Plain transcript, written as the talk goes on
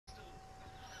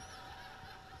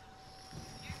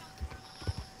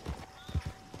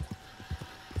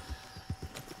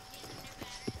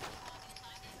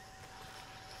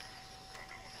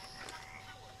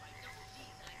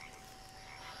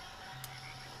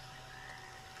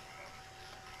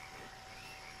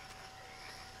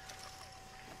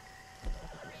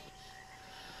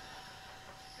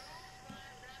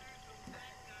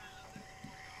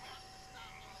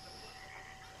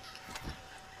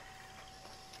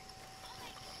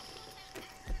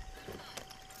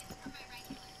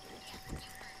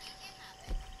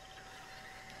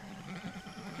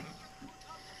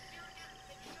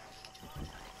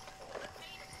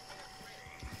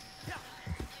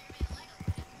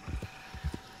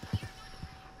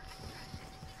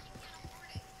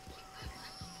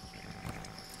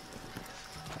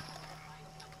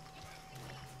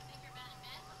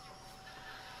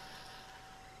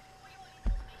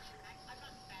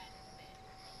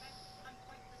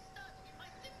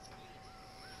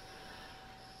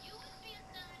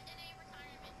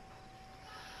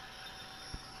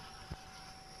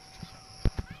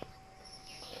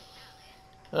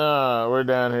We're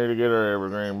down here to get our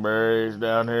evergreen berries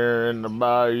down here in the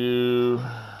bayou.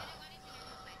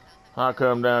 I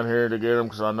come down here to get them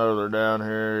because I know they're down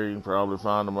here. You can probably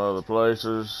find them other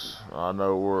places. I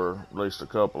know where at least a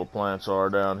couple of plants are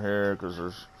down here because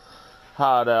there's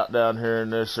hideout down here in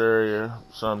this area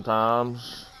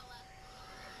sometimes.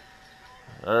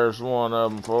 There's one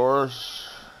of them for us.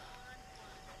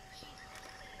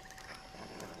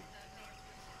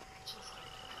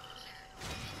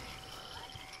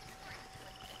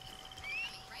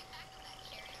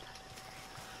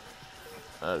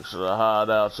 Actually, the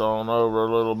hideout's on over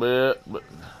a little bit, but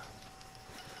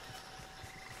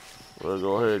we'll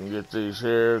go ahead and get these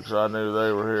here because I knew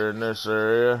they were here in this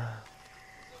area.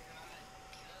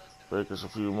 Pick us a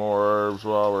few more herbs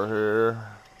while we're here.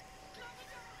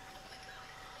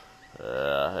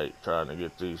 Yeah, I hate trying to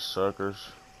get these suckers.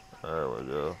 There we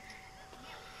go.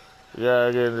 You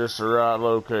gotta get just the right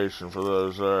location for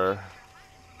those there.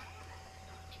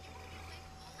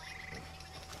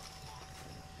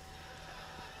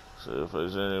 See if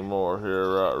there's any more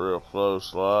here right real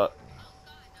close like.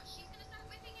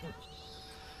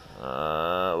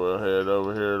 Alright, we'll head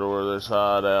over here to where this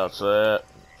hideout's at.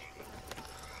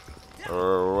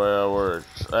 Or, well, where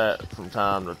it's at from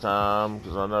time to time,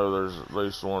 because I know there's at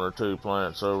least one or two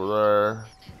plants over there.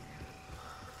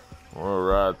 We'll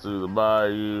ride through the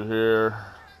bayou here.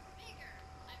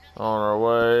 On our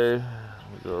way,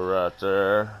 we go right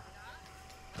there.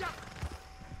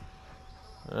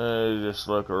 And you just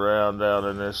look around down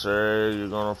in this area, you're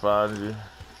gonna find you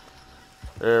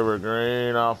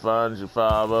evergreen. I'll find you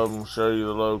 5 of them, show you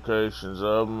the locations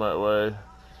of them. That way,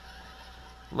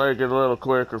 make it a little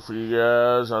quicker for you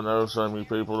guys. I know some of you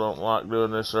people don't like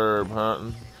doing this herb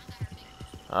hunting.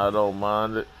 I don't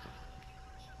mind it.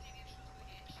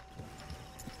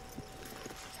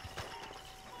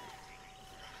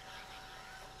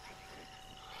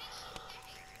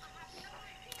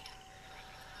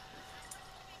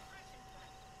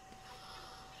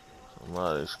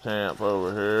 Somebody's camp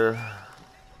over here.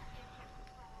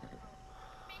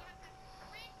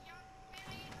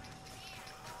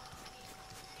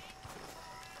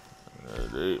 Need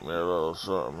to eat me a little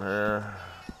something here.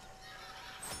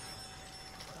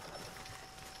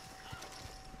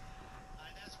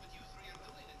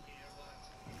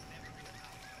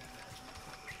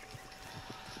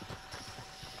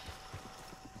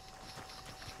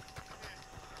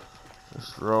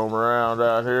 Just roam around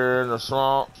out here in the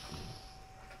swamp.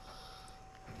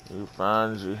 You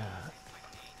find you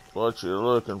what you're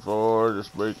looking for.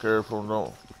 Just be careful,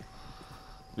 don't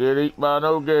get eaten by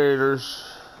no gators.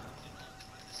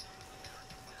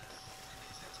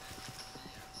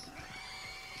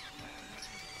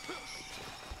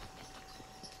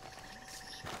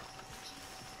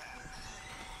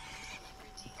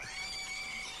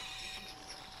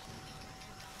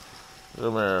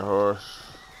 Come here, horse.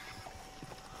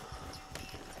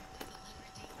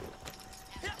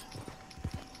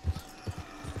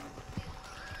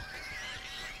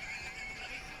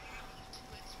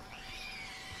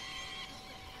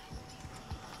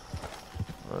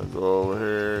 I'll go over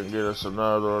here and get us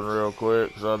another one real quick,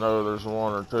 because I know there's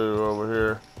one or two over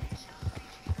here.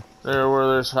 There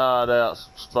where this hideout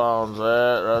spawns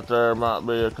at. Right there might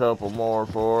be a couple more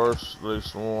for us, at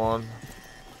least one.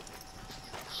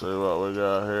 See what we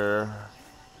got here.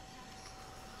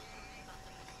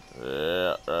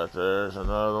 Yeah, right there's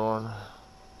another one.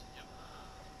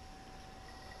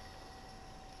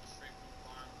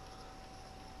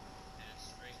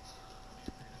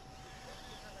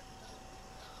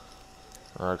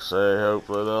 Like I say,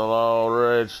 hopefully they'll all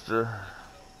register.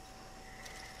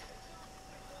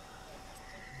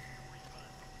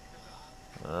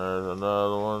 There's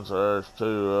another one, so there's 2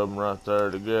 of them right there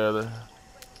together.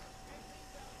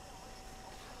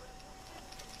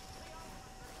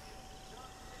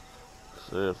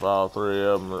 See if all 3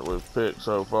 of them that we've picked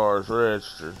so far is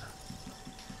registered.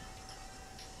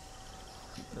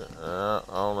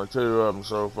 Only 2 of them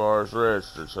so far is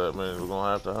registered, so that means we're going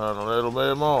to have to hunt a little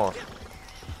bit more.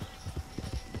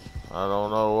 I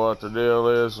don't know what the deal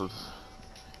is with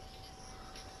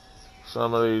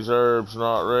some of these herbs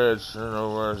not registering.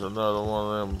 Oh, there's another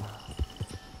one of them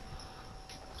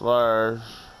flyers.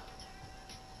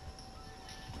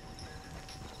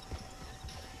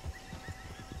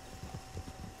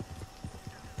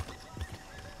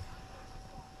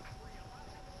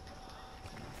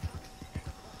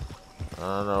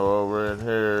 I know over in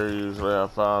here, usually I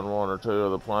find 1 or 2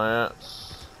 of the plants.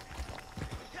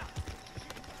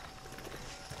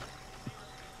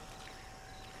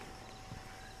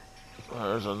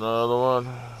 There's another one.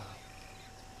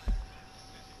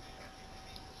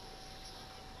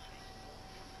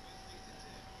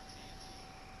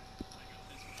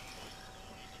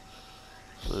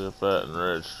 See if that and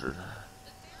registered.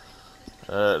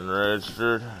 That and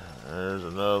registered. There's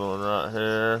another one right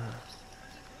here.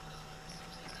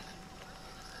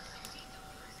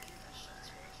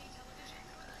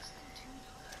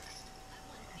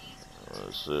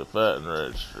 Let's see if that and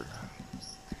registered.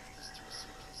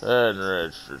 That and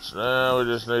registered. So now we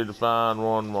just need to find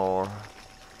one more.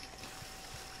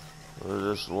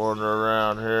 We'll just wander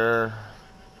around here.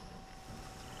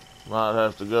 Might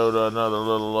have to go to another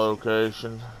little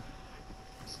location.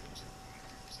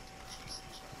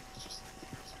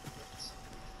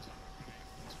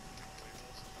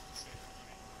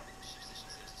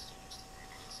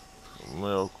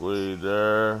 Milkweed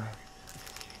there.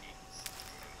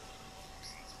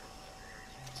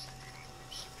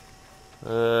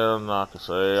 Well, like I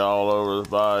say, all over the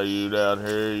bayou down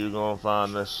here, you're gonna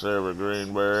find this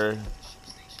evergreen berry.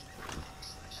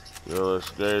 Kill this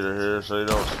gator here so you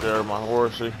don't scare my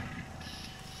horsey.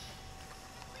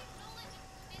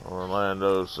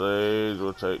 Orlando sage,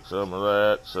 we'll take some of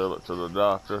that, sell it to the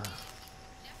doctor.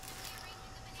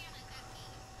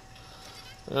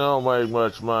 You don't make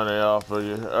much money off of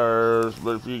your herbs,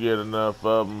 but if you get enough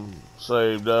of them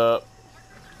saved up,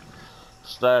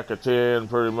 stack of 10,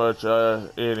 pretty much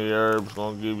any herb's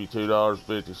gonna give you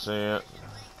 $2.50.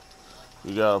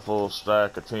 You got a full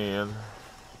stack of 10.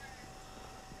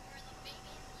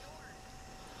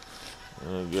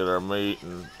 And get our meat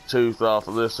and tooth off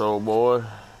of this old boy.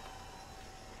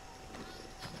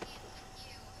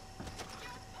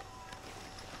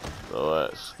 Throw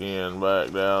that skin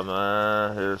back down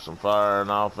there. Here's some firing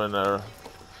off in the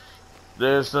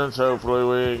distance. Hopefully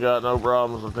we ain't got no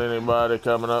problems with anybody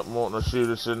coming up and wanting to shoot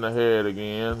us in the head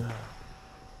again.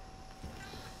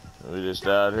 We just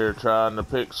out here trying to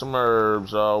pick some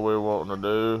herbs, all we're wanting to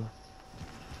do.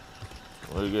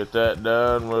 We get that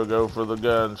done, we'll go for the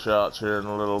gunshots here in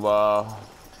a little while.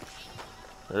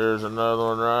 Here's another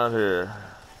one right here.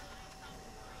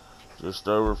 Just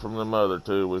over from the other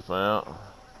two we found.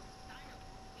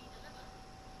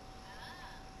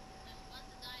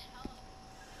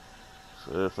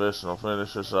 See if this will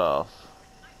finish us off.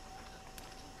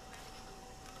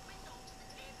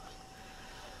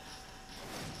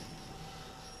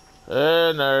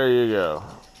 And there you go.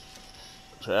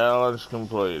 Challenge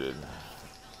completed.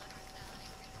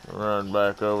 Run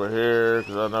back over here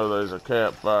because I know there's a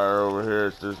campfire over here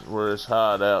at this, where his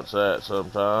hideout's at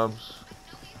sometimes.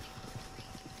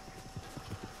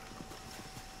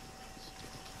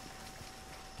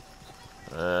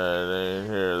 It ain't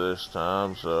here this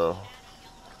time, so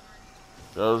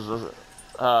goes the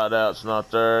hideout's not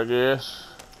there, I guess.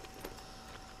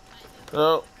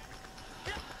 So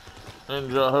I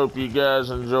hope you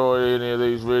guys enjoy any of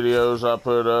these videos I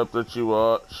put up that you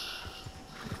watch.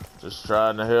 Just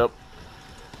trying to help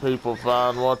people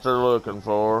find what they're looking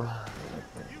for.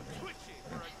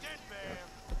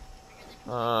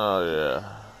 Oh,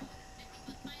 yeah.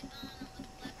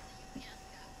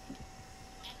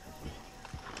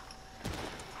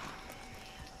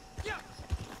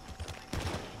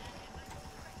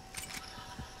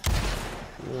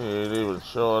 He ain't even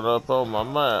showing up on my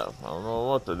map. I don't know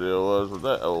what the deal was with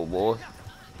that old boy.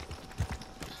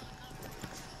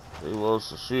 He wants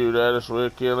to shoot at us,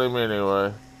 we'll kill him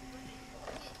anyway.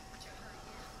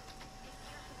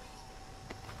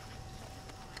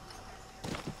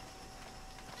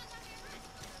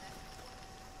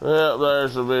 Well,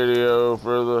 there's the video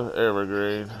for the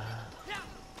Evergreen.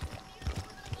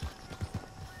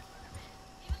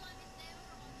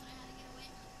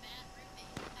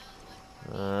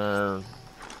 And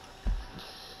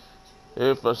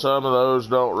if some of those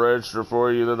don't register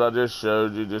for you that I just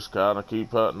showed you, just kind of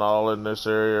keep hunting all in this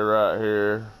area right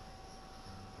here.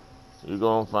 You're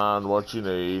going to find what you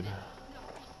need.